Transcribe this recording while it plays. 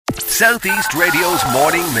Southeast Radio's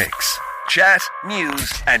morning mix. Chat,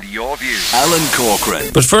 news and your views. Alan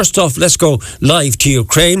Corcoran. But first off, let's go live to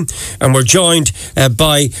Ukraine, and we're joined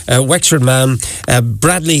by Wexford man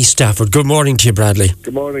Bradley Stafford. Good morning to you, Bradley.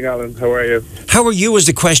 Good morning, Alan. How are you? How are you is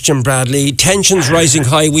the question, Bradley. Tensions rising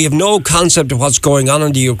high. We have no concept of what's going on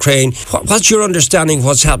in the Ukraine. What's your understanding of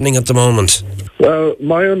what's happening at the moment? Well,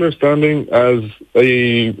 my understanding as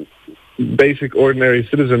a basic ordinary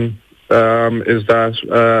citizen is that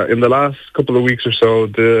in the last couple of weeks or so,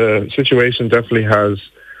 the situation definitely has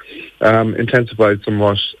intensified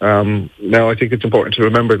somewhat. Now, I think it's important to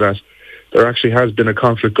remember that there actually has been a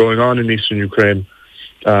conflict going on in eastern Ukraine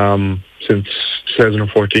since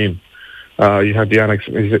 2014. You had the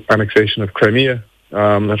annexation of Crimea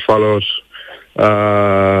that followed,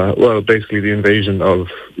 basically the invasion of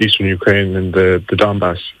eastern Ukraine and the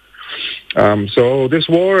Donbass. So this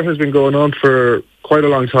war has been going on for quite a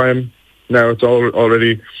long time. Now it's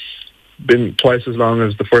already been twice as long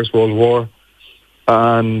as the First World War.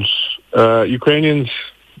 And Ukrainians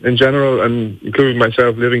in general, and including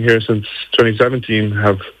myself living here since 2017,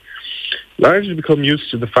 have largely become used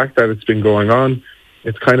to the fact that it's been going on.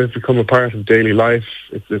 It's kind of become a part of daily life.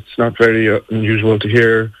 It's not very unusual to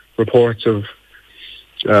hear reports of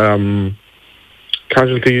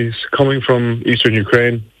casualties coming from eastern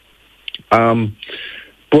Ukraine.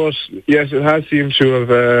 But yes, it has seemed to have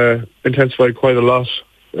intensified quite a lot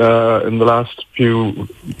in the last few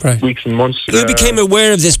weeks and months. You became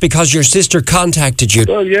aware of this because your sister contacted you.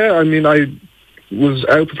 Well, yeah, I mean, I was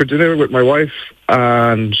out for dinner with my wife,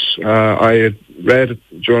 and I had read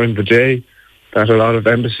during the day that a lot of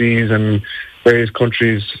embassies and various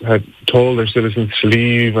countries had told their citizens to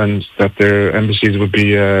leave and that their embassies would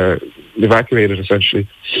be evacuated, essentially.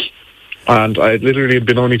 And I had literally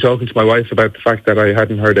been only talking to my wife about the fact that I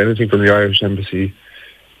hadn't heard anything from the Irish embassy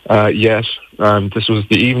yet. This was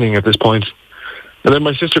the evening at this point. And then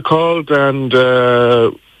my sister called and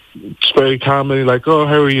just very calmly like, "Oh,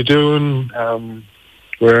 how are you doing?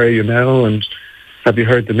 Where are you now? And have you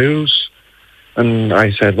heard the news?" And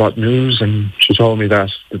I said, "What news?" And she told me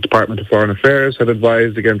that the Department of Foreign Affairs had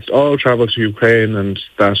advised against all travel to Ukraine and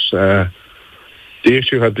that the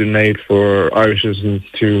issue had been made for Irish citizens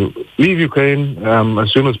to leave Ukraine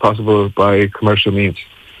as soon as possible by commercial means.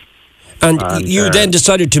 And you then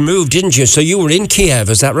decided to move, didn't you? So you were in Kiev,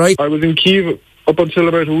 is that right? I was in Kiev up until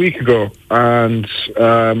about a week ago, and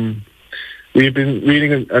we've been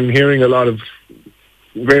reading and hearing a lot of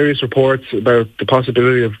various reports about the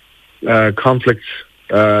possibility of conflict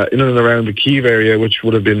in and around the Kiev area, which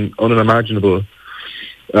would have been unimaginable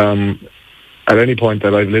at any point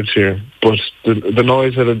that I've lived here. But the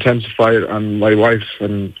noise had intensified, and my wife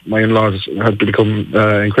and my in-laws had become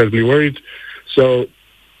incredibly worried. So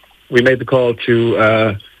we made the call to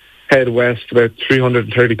head west about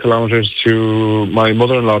 330 kilometres to my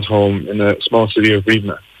mother-in-law's home in a small city of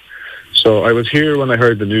Rivne. So I was here when I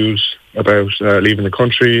heard the news about leaving the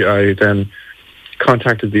country. I then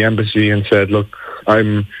contacted the embassy and said, "Look,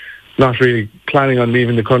 I'm not really planning on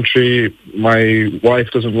leaving the country. My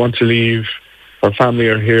wife doesn't want to leave. Her family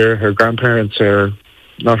are here. Her grandparents are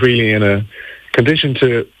not really in a condition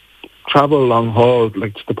to travel long haul,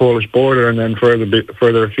 like to the Polish border and then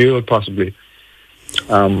further afield, possibly."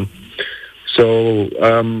 I'm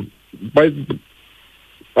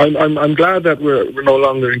glad that we're no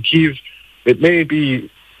longer in Kyiv. It may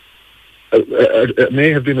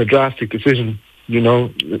have been a drastic decision,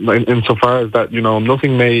 insofar as that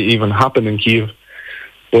nothing may even happen in Kyiv.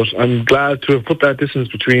 But I'm glad to have put that distance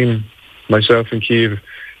between myself and Kyiv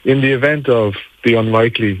in the event of the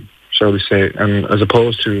unlikely, shall we say, and as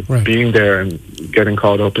opposed to being there and getting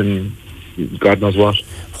caught up in God knows what.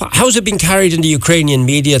 How's it been carried in the Ukrainian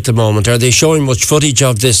media at the moment? Are they showing much footage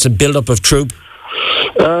of this build-up of troops?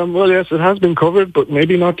 Well, yes, it has been covered, but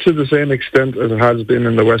maybe not to the same extent as it has been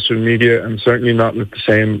in the Western media, and certainly not with the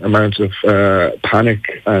same amount of panic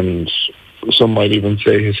and some might even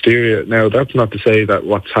say hysteria. Now, that's not to say that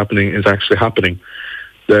what's happening is actually happening.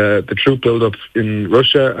 The troop build-up in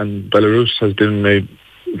Russia and Belarus has been made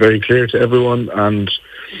very clear to everyone, and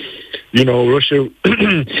Russia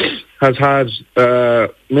has had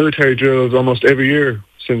military drills almost every year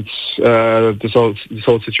since this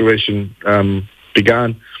whole situation began.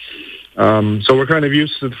 So we're kind of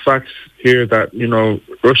used to the fact here that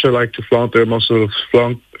Russia like to flaunt their muscles,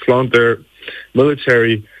 flaunt their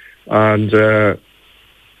military, and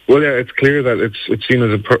it's clear that it's seen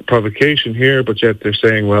as a provocation here, but yet they're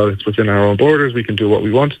saying, well, it's within our own borders, we can do what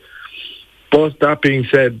we want. But that being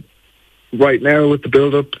said, right now with the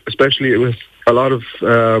build-up, especially with a lot of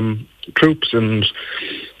troops and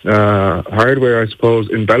hardware, I suppose,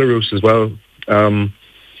 in Belarus as well,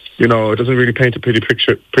 it doesn't really paint a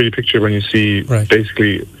pretty picture when you see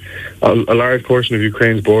basically a large portion of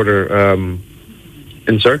Ukraine's border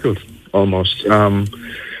encircled almost.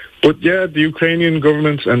 But yeah, the Ukrainian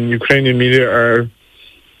government and Ukrainian media are,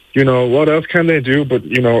 what else can they do but,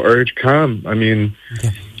 urge calm. I mean,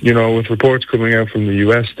 with reports coming out from the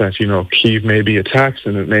US that, Kyiv may be attacked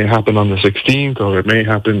and it may happen on the 16th or it may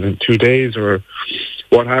happen in 2 days or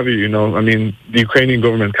what have you, I mean, the Ukrainian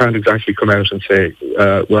government can't exactly come out and say,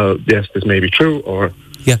 well, yes, this may be true or,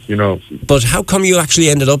 But how come you actually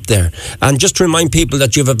ended up there? And just to remind people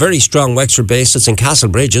that you have a very strong Wexford base. It's in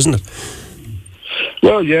Castlebridge, isn't it?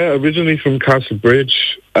 Well, yeah, originally from Castlebridge.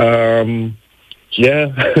 And,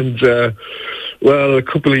 a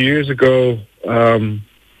couple of years ago,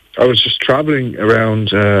 I was just travelling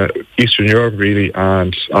around Eastern Europe, really,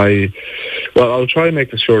 and I'll try and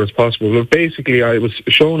make this short as possible. But basically, I was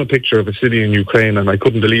shown a picture of a city in Ukraine, and I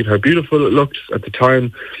couldn't believe how beautiful it looked at the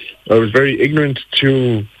time. I was very ignorant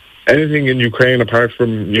to anything in Ukraine apart from,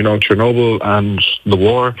 Chernobyl and the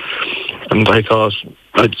war. And I thought,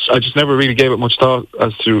 I just never really gave it much thought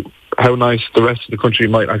as to how nice the rest of the country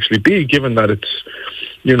might actually be, given that it's,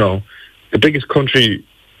 the biggest country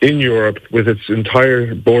in Europe with its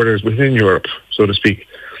entire borders within Europe, so to speak.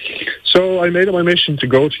 So I made it my mission to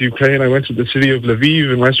go to Ukraine. I went to the city of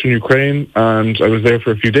Lviv in western Ukraine, and I was there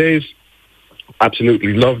for a few days.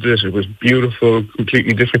 Absolutely loved it. It was beautiful,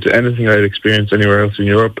 completely different to anything I had experienced anywhere else in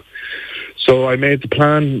Europe. So I made the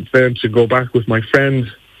plan then to go back with my friend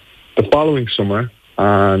the following summer,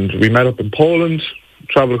 and we met up in Poland,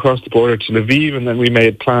 travelled across the border to Lviv, and then we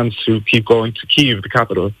made plans to keep going to Kyiv, the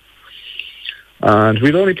capital. And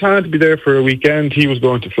we'd only planned to be there for a weekend. He was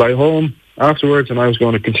going to fly home afterwards, and I was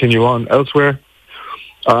going to continue on elsewhere.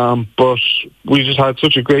 But we just had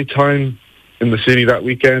such a great time in the city that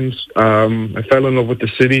weekend. I fell in love with the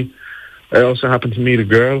city. I also happened to meet a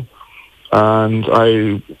girl, and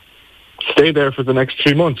I stayed there for the next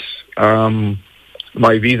 3 months. The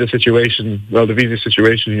visa situation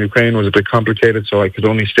in Ukraine was a bit complicated, so I could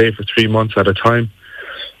only stay for 3 months at a time,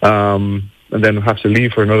 and then have to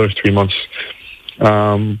leave for another 3 months.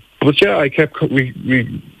 But yeah, me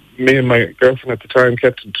and my girlfriend at the time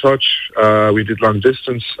kept in touch. We did long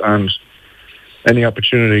distance, and any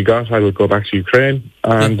opportunity I got, I would go back to Ukraine.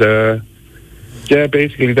 And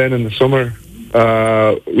basically then in the summer,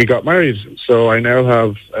 we got married. So I now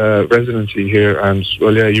have residency here, and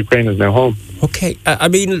Ukraine is now home. Okay, I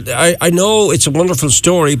mean, I know it's a wonderful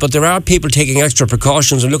story, but there are people taking extra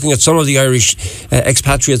precautions and looking at some of the Irish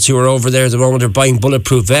expatriates who are over there at the moment. They're buying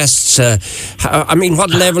bulletproof vests.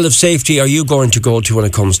 What level of safety are you going to go to when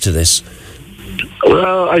it comes to this?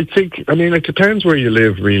 Well, it depends where you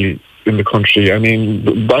live, really, in the country. I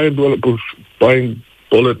mean, buying bulletproof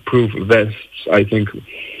vests, I think,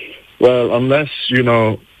 well, unless,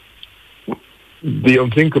 the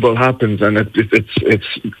unthinkable happens and it's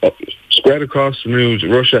spread across the news,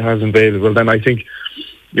 Russia has invaded, well then I think,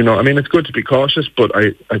 it's good to be cautious, but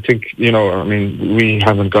I think, we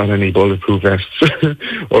haven't got any bulletproof vests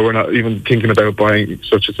or we're not even thinking about buying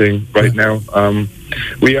such a thing right now.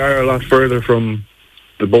 We are a lot further from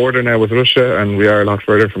the border now with Russia, and we are a lot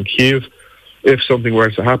further from Kyiv. If something were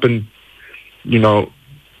to happen,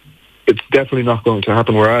 it's definitely not going to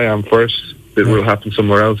happen where I am first. It will happen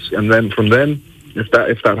somewhere else, and then from then, if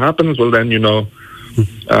that happens, well then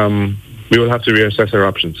we will have to reassess our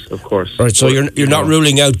options, of course. Right. So you're not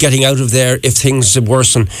ruling out getting out of there if things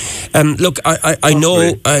worsen. Look, I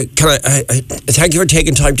know. Thank you for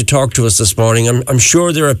taking time to talk to us this morning. I'm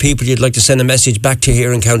sure there are people you'd like to send a message back to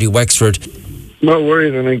here in County Wexford. No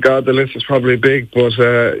worries. I mean, God, the list is probably big, but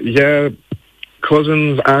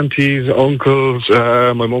cousins, aunties, uncles,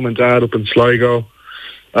 my mum and dad up in Sligo.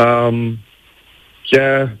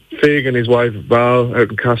 Fig and his wife Val out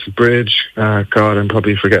in Castlebridge. God, I'm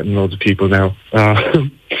probably forgetting loads of people now.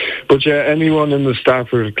 But anyone in the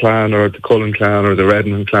Stafford clan or the Cullen clan or the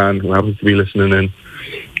Redmond clan who happens to be listening in,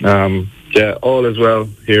 all is well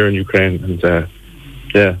here in Ukraine, and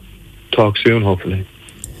talk soon, hopefully.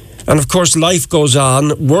 And of course, life goes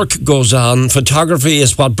on, work goes on. Photography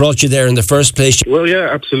is what brought you there in the first place. Well,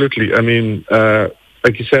 yeah, absolutely. I mean,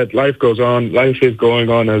 like you said, life goes on. Life is going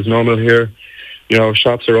on as normal here.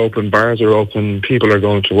 Shops are open, bars are open, people are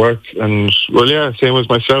going to work. And, same as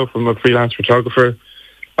myself. I'm a freelance photographer.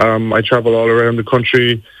 I travel all around the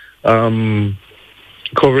country,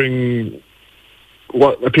 covering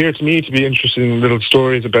what appear to me to be interesting little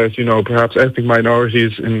stories about, perhaps ethnic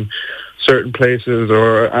minorities in certain places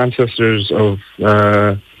or ancestors of,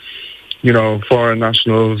 foreign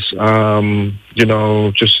nationals,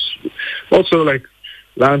 just also like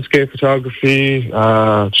landscape photography,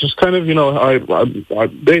 just kind of, I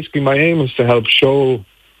basically my aim is to help show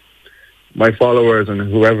my followers and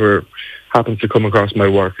whoever happens to come across my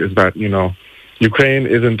work is that, Ukraine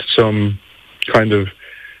isn't some kind of,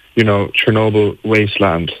 Chernobyl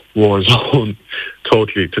wasteland war zone,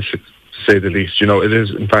 totally, to say the least. It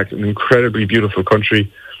is, in fact, an incredibly beautiful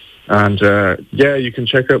country. And, you can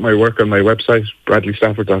check out my work on my website,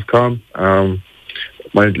 bradleystafford.com.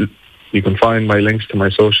 You can find my links to my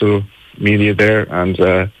social media there. And,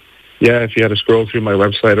 if you had to scroll through my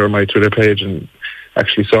website or my Twitter page and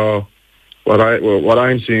actually saw what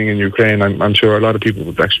I'm seeing in Ukraine, I'm sure a lot of people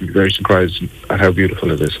would actually be very surprised at how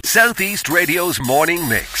beautiful it is. Southeast Radio's morning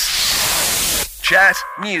mix. Chat,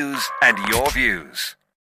 news, and your views.